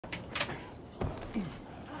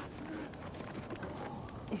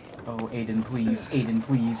Oh, Aiden, please. Aiden,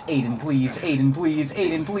 please. Aiden, please. Aiden, please.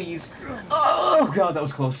 Aiden, please. Oh, God, that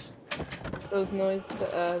was close. Those noise,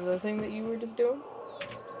 the thing that you were just doing?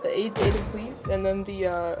 The Aiden, please, and then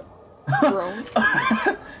the, drone.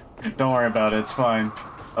 Don't worry about it, it's fine.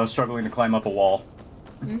 I was struggling to climb up a wall.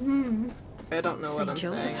 I don't know what I'm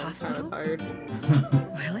Joseph saying. Hospital? I'm kind of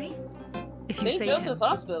tired. Really? If you St. save Joseph him,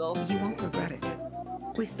 Hospital. you won't regret it.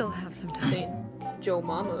 We still have some time. St. Joe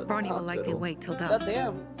Mama Barney will Hospital. likely wait till That's dusk.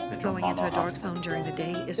 him. Going into a dark zone during the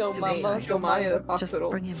day is Joe Mama, suicide. Joe Maya Just Hospital.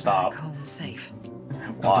 bring him Stop. back home safe.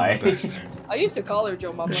 Why? I used to call her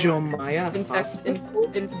Joe Mama. Joe Maya. Infecting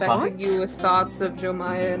you with thoughts of Joe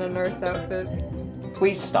Maya in a nurse outfit.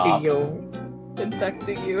 Please stop. Yo.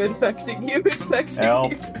 Infecting you, infecting you, infecting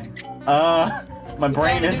Help. you. My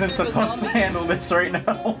brain isn't supposed to handle this right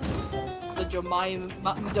now. The Jemima.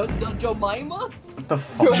 The Jemima? What the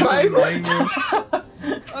fuck? Jemima?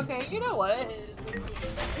 Okay, you know what?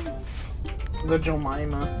 The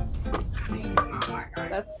Jemima.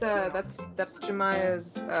 That's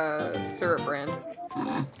Jemima's syrup brand.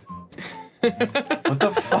 What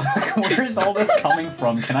the fuck? Where's all this coming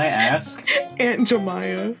from? Can I ask? Aunt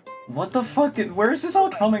Jemima. What the fuck? Where is this all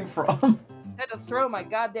coming from? I had to throw my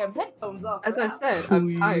goddamn headphones off. As I said,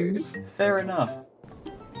 I'm tired. Fair enough.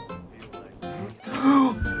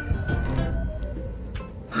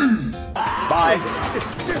 Bye.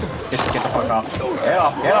 Get the fuck off. Get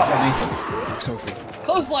off of me. Sophie.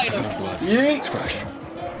 Clothesline him. Yeet. It's fresh.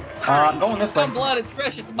 I'm going this way. Some blood, it's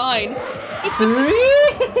fresh, it's mine.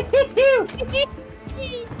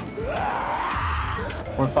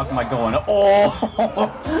 Where the fuck am I going? Oh!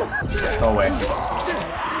 Go away.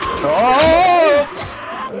 Oh!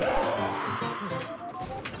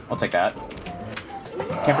 I'll take that.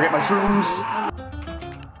 Can't forget my shrooms.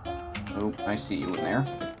 Oh, I see you in there.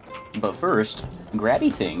 But first,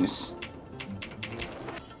 grabby things.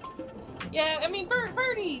 Yeah, I mean,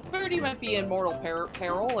 Birdie might be in mortal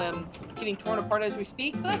peril and getting torn apart as we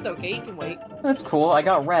speak, but that's okay, he can wait. That's cool. I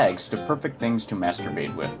got rags, the perfect things to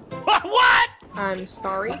masturbate with. What? I'm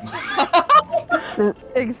sorry.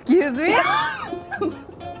 Excuse me?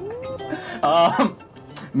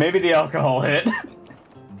 Maybe the alcohol hit.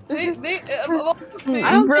 I don't think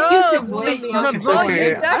you can blame the It's alcohol.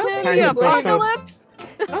 okay. I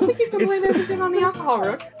don't think you can blame everything on the alcohol,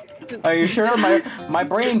 Rook. Are you sure? My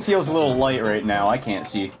brain feels a little light right now. I can't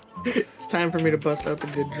see. It's time for me to bust out the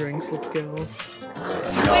good drinks. Let's go.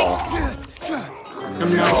 No.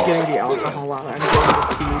 I'm not getting the alcohol out. I'm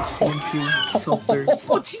getting the THC-infused seltzers.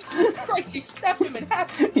 Oh, Jesus Christ, you snapped him in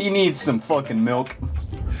half! He needs some fucking milk.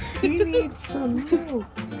 He needs some milk.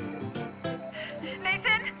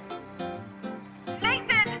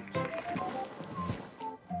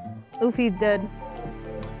 Oofy's dead.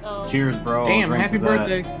 Oh. Cheers, bro. Damn, Drink happy to that.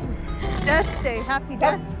 birthday. Death Day. Happy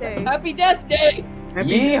Death Day. Happy Death Day! Happy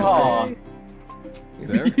Yeehaw! You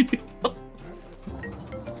there?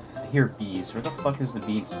 I hear bees. Where the fuck is the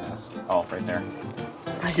bees nest? Oh, right there.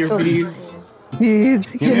 I hear bees. Bees.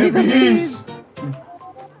 Give me the bees!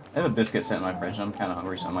 I have a biscuit sitting in my fridge. I'm kind of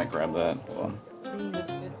hungry, so I might grab that. Hold That's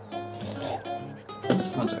good. on.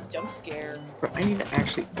 One sec. Jump scare. Bro, I need to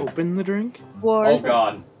actually open the drink. War. Oh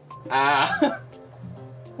god. Ah.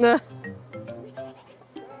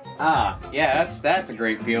 Ah, yeah, that's a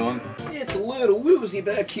great feeling. It's a little woozy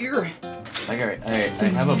back here. Like, alright, I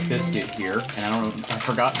have a biscuit here, and I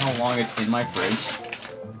forgot how long it's in my fridge.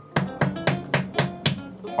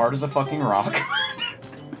 Hard as a fucking rock.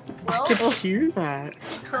 Well, I could hear that.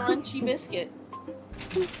 crunchy biscuit.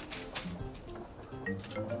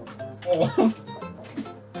 Oh.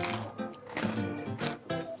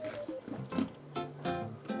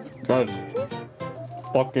 That's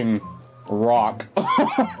fucking rock.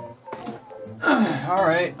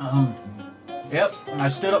 Alright, yep, I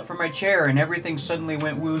stood up from my chair and everything suddenly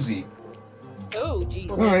went woozy. Oh, jeez.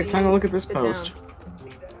 Alright, time to look at this Sit post.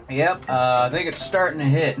 Yep, I think it's starting to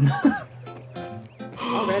hit.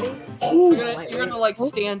 Already? You're gonna like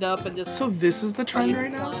stand up and just. So this is the trend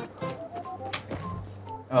right now?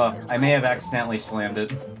 I may have accidentally slammed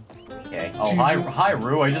it. Okay. Oh, hi,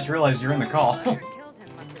 Rue, I just realized you're in the call.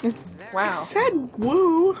 Wow. Said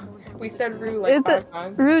woo. We said Rue like It's a 5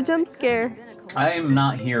 times. rude jump scare. I am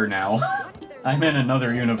not here now. I'm in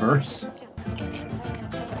another universe.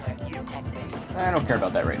 I don't care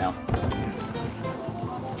about that right now.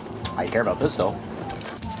 I care about this though.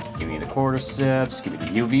 Give me the cordyceps, give me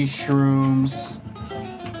the UV shrooms.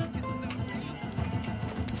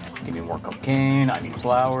 Give me more cocaine, I need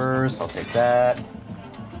flowers, I'll take that.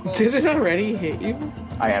 Did it already hit you?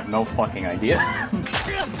 I have no fucking idea.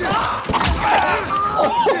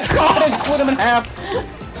 Oh god, I split him in half!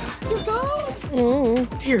 Dear God!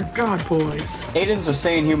 Dear God, boys. Aiden's a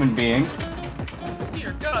sane human being.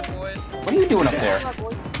 Dear God, boys. What are you doing up there?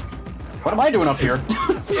 What am I doing up here?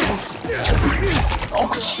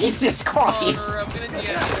 Oh, Jesus Christ! I'm gonna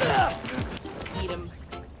DM you. Eat him.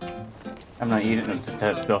 I'm not eating him.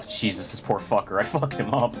 Oh, Jesus, this poor fucker. I fucked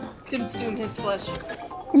him up. Consume his flesh.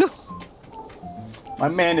 My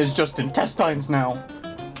man is just intestines now.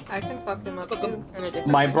 I can fuck him up too. In a different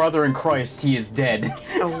My way. brother in Christ, he is dead.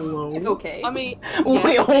 Hello. Okay. I mean,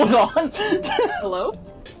 Wait, hold on. Hello?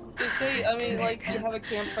 they say, I mean, like, you have a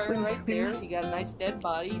campfire right there, you got a nice dead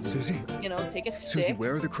body, just, Susie. you know, take a Susie, stick.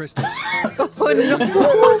 where are the crystals?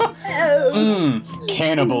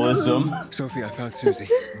 Cannibalism. Sophie, I found Susie.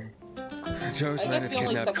 Joe's I men guess have the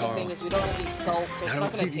only kidnapped sucky Carl. thing is we don't have any salt, so it's I not don't gonna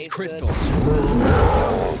see these taste crystals.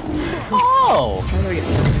 Oh! good.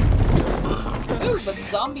 Ooh, but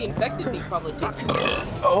zombie infected meat probably tastes good.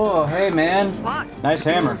 Oh, hey, man. Nice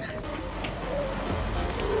hammer.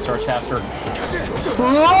 Charge faster.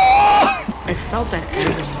 I felt that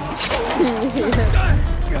agony.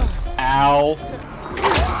 Ow.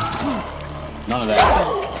 None of that.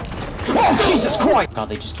 Oh, Jesus Christ! God,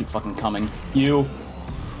 they just keep fucking coming. You.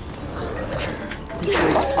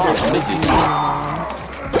 Oh, busy.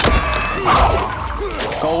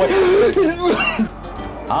 Go away.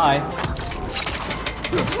 Hi.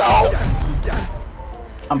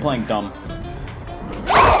 I'm playing dumb.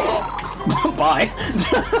 Bye.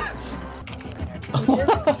 You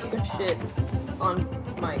just do shit on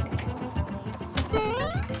mic.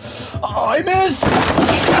 Oh, I missed!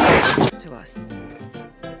 To us.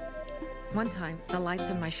 One time, the lights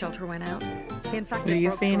in my shelter went out. The infected What are you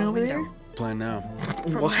broke saying through a over window. there? Plan now.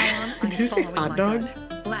 From What? now on, I'm Did you say following hot my dog?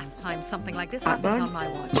 gut. Last time something like this Hot happens dog? on my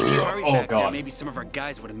watch. If you hurried Oh, back there, God. maybe some of our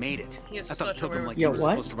guys would have made it. He is I thought such a Pilgrim weird- like you Yo, was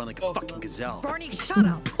what? supposed to run like a fucking gazelle. Barney, shut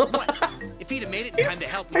up! What? If he'd have made it in time to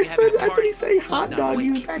help, I we'd have having said, a after party. you say hot Not dog,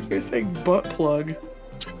 wink. he's back here saying butt plug.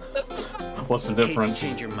 What's the In case you difference?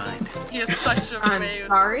 change your mind. He is such a I'm babe.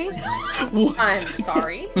 sorry. What? I'm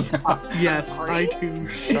sorry. Yes, I Sorry? too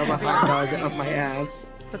shove a hot dog up my ass.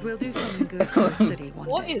 But we'll do something good for the city one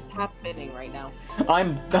What day. is happening right now?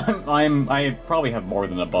 I probably have more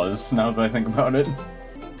than a buzz now that I think about it.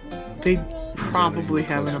 They probably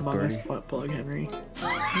have an Close with Among Us Birdie. butt plug, Henry.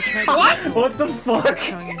 What the fuck?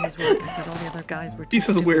 Showing him his work and said all the other guys were too He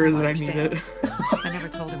says, stupid where to is it? I need understand. it. I never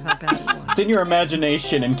told him how bad it It's was. in your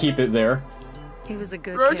imagination and keep it there. He was a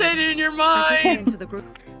good Rotate kid. it in your I took him mind! into the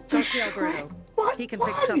group. Talk to Alberto. He can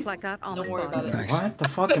fix stuff like that on the Don't worry spot. about it. What the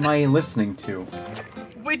fuck am I listening to?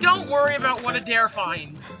 We don't worry about what Adair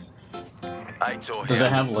finds. Does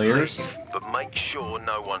it have layers? But make sure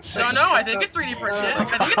no one sees Don't know, I think it's 3D printed. I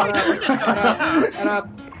think it's 3D printed. Shut up.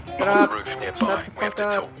 Shut on up. the roof Shut nearby. the We have fuck to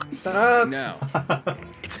up. talk. Shut up. Now.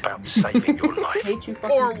 It's about saving your I life. hate you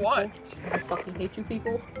fucking Or people. what? I fucking hate you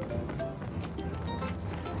people.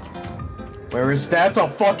 Where is that's a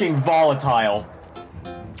fucking volatile.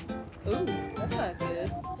 Ooh, that's not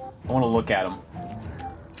good. I want to look at him.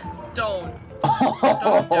 Don't.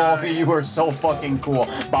 Oh, you are so fucking cool.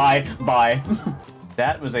 Bye, bye.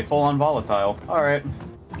 That was a full-on volatile. All right.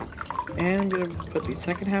 And I'm gonna put the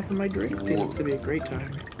second half of my drink. I think it's gonna be a great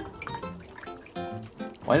time.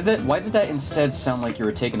 Why did that instead sound like you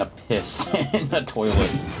were taking a piss in the toilet?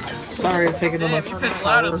 Sorry, I'm taking Damn, my you pissed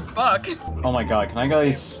loud as fuck. Oh my god, can I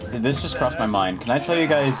guys... This just crossed my mind. Can I tell you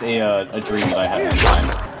guys a dream that I had one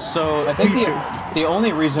time? So, I think the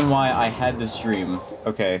only reason why I had this dream,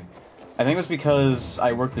 okay, I think it was because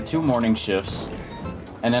I worked the 2 morning shifts,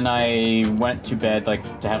 and then I went to bed,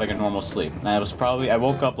 like, to have, like, a normal sleep. And I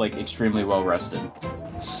woke up, like, extremely well rested.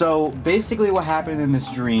 So, basically what happened in this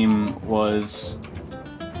dream was...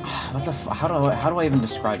 What the how do I even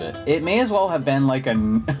describe it? It may as well have been like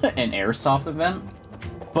an airsoft event,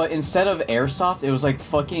 but instead of airsoft, it was like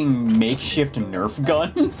fucking makeshift Nerf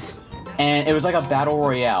guns, and it was like a battle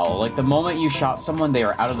royale. Like the moment you shot someone, they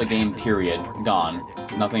are out of the game. Period. Gone.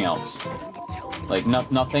 Nothing else. Like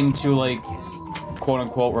nothing to like quote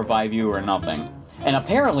unquote revive you or nothing. And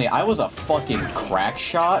apparently, I was a fucking crack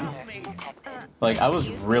shot. Like I was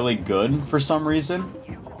really good for some reason.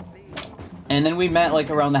 And then we met, like,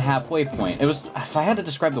 around the halfway point. It was, if I had to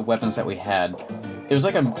describe the weapons that we had, it was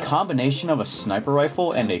like a combination of a sniper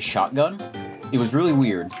rifle and a shotgun. It was really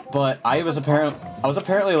weird. But I was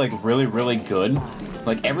apparently, like, really, really good.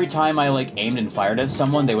 Like, every time I, like, aimed and fired at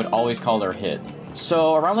someone, they would always call their hit.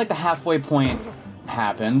 So, around, like, the halfway point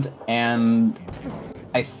happened, and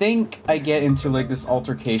I think I get into, like, this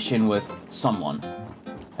altercation with someone.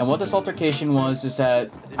 And what this altercation was is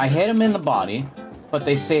that I hit him in the body, but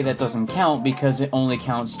they say that doesn't count because it only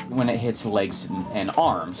counts when it hits legs and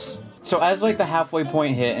arms. So as like the halfway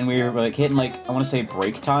point hit and we were like hitting like, I want to say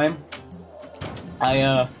break time,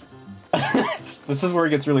 this is where it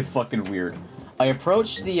gets really fucking weird. I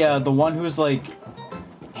approached the one who's like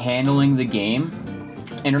handling the game,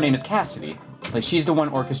 and her name is Cassidy. Like, she's the one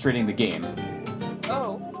orchestrating the game.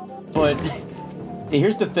 Oh. But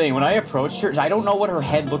here's the thing, when I approached her, I don't know what her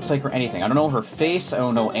head looks like or anything. I don't know her face, I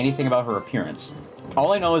don't know anything about her appearance.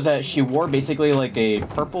 All I know is that she wore basically like a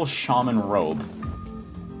purple shaman robe.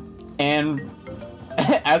 And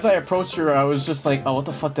as I approached her, I was just like, oh, what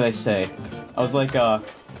the fuck did I say? I was like, oh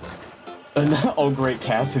great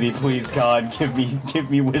Cassidy, please God, give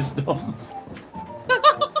me wisdom.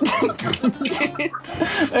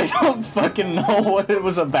 I don't fucking know what it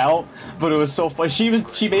was about, but it was so fun.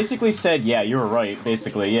 She basically said, yeah, you're right,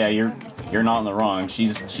 basically. Yeah, you're not in the wrong.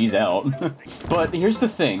 She's out. But here's the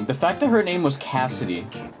thing, the fact that her name was Cassidy,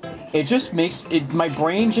 it just makes it, my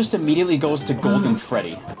brain just immediately goes to Golden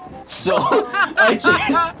Freddy. So I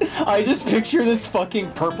just picture this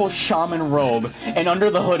fucking purple shaman robe, and under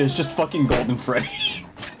the hood is just fucking Golden Freddy.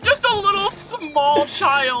 Just a little small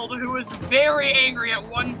child who is very angry at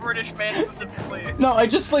one British man specifically. No, I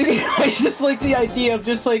just like the idea of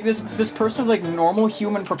just like this person with like normal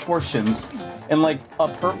human proportions and like a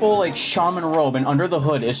purple like shaman robe, and under the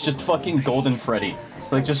hood is just fucking Golden Freddy.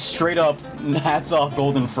 It's like just straight up hats off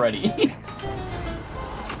Golden Freddy.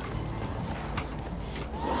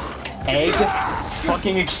 Egg?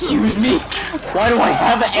 Fucking excuse me? Why do I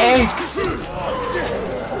have eggs?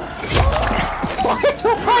 Why do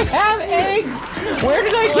I have eggs? Where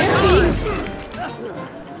did I get these?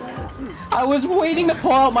 I was waiting to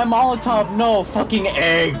pull out my Molotov. No, fucking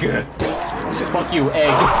egg. Fuck you,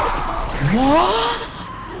 egg. What?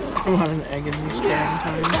 I don't have an egg in these damn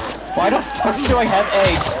times. Why the fuck do I have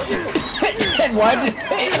eggs? And why do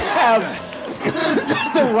they have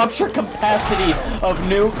the rupture capacity of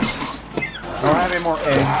nukes? I don't have any more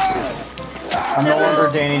eggs. I'm no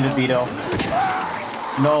longer Danny DeVito.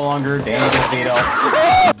 No longer Danny DeVito.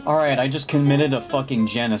 Alright, I just committed a fucking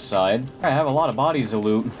genocide. I have a lot of bodies to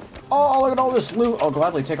loot. Oh, look at all this loot. I'll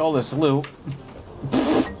gladly take all this loot.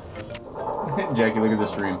 Jackie, look at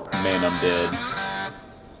this stream. Man, I'm dead.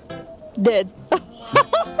 Dead.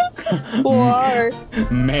 War.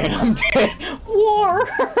 Man, I'm dead. War.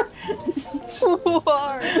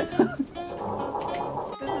 War.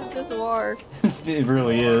 This is just war. It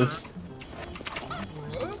really is.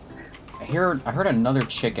 I heard another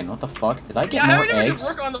chicken. What the fuck? Did I get more eggs? I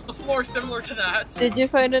heard work on the floor similar to that. Did you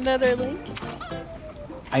find another link?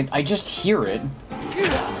 I just hear it.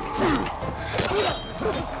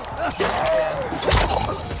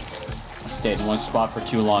 I stayed in one spot for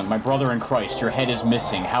too long. My brother in Christ, your head is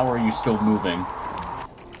missing. How are you still moving?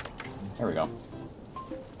 There we go.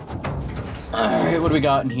 Alright, what do we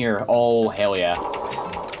got in here? Oh, hell yeah.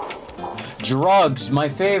 Drugs, my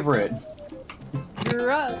favorite.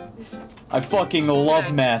 Drugs. I fucking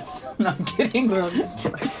love meth. I'm kidding. Drugs.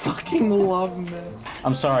 I fucking love meth.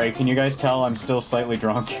 I'm sorry, can you guys tell I'm still slightly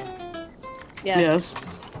drunk? Yeah. Yes.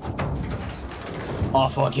 Oh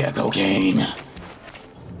fuck yeah, cocaine.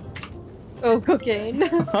 Oh, cocaine.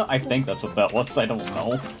 I think that's what that was, I don't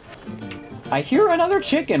know. I hear another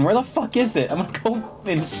chicken, where the fuck is it? I'm gonna go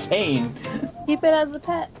insane. Keep it as a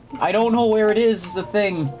pet. I don't know where it is the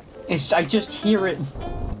thing. I just hear it.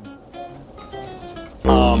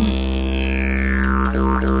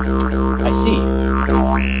 I see.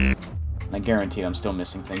 I guarantee I'm still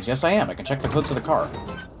missing things. Yes, I am. I can check the hoods of the car.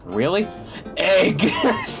 Really? Egg!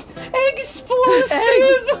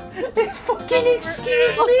 Explosive! Egg. Fucking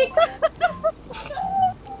excuse me!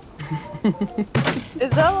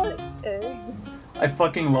 Is that like egg? I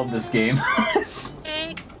fucking love this game. Is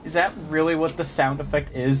that really what the sound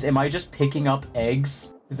effect is? Am I just picking up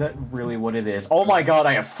eggs? Is that really what it is? Oh my god,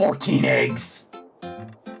 I have 14 eggs!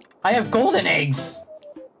 I have golden eggs!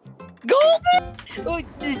 Golden? Oh,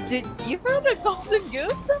 did you found a golden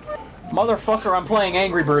goose somewhere? Motherfucker, I'm playing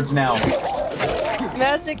Angry Birds now.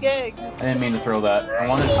 Magic eggs. I didn't mean to throw that. I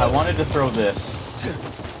wanted to throw this.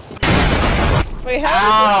 Wait, how?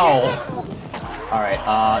 Ow! Alright,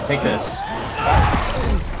 take this.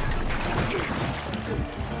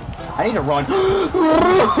 I need to run.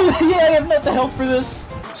 Yeah, I have not the health for this.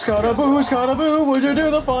 Scottaboo, would you do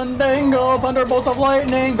the fandango? Thunderbolts of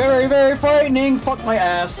lightning, very, very frightening. Fuck my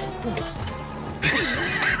ass.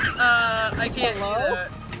 I can't do that.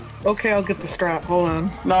 Okay, I'll get the strap. Hold on.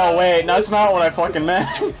 No, wait, that's not what I fucking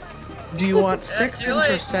meant. Do you want 6 inch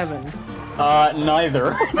or 7?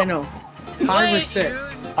 Neither. I know. 5 or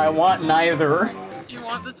 6. Dude. I want neither. You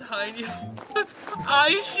want the tiniest?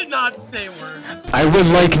 I should not say words. I would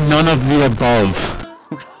like none of the above.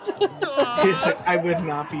 He's like, I would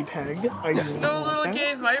not be pegged. I do No not little want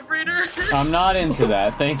gay vibrator. I'm not into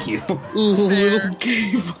that, thank you. that. Little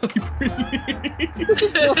gay vibrating.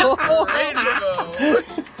 Rainbow.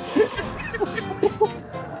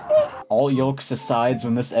 All yolks asides,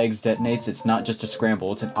 when this egg detonates, it's not just a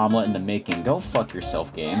scramble, it's an omelet in the making. Go fuck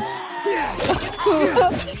yourself, game.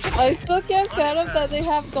 I still can't fathom that they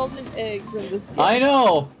have golden eggs in this game. I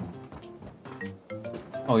know!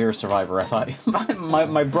 Oh, you're a survivor, I thought.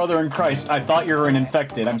 my brother in Christ, I thought you were an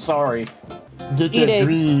infected, I'm sorry. Get Eat that eggs.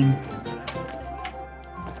 green.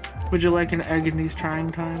 Would you like an egg in these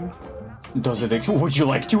trying times? Does it would you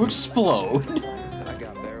like to explode?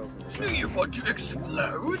 Do you want to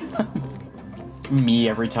explode? Me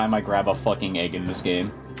every time I grab a fucking egg in this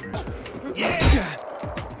game.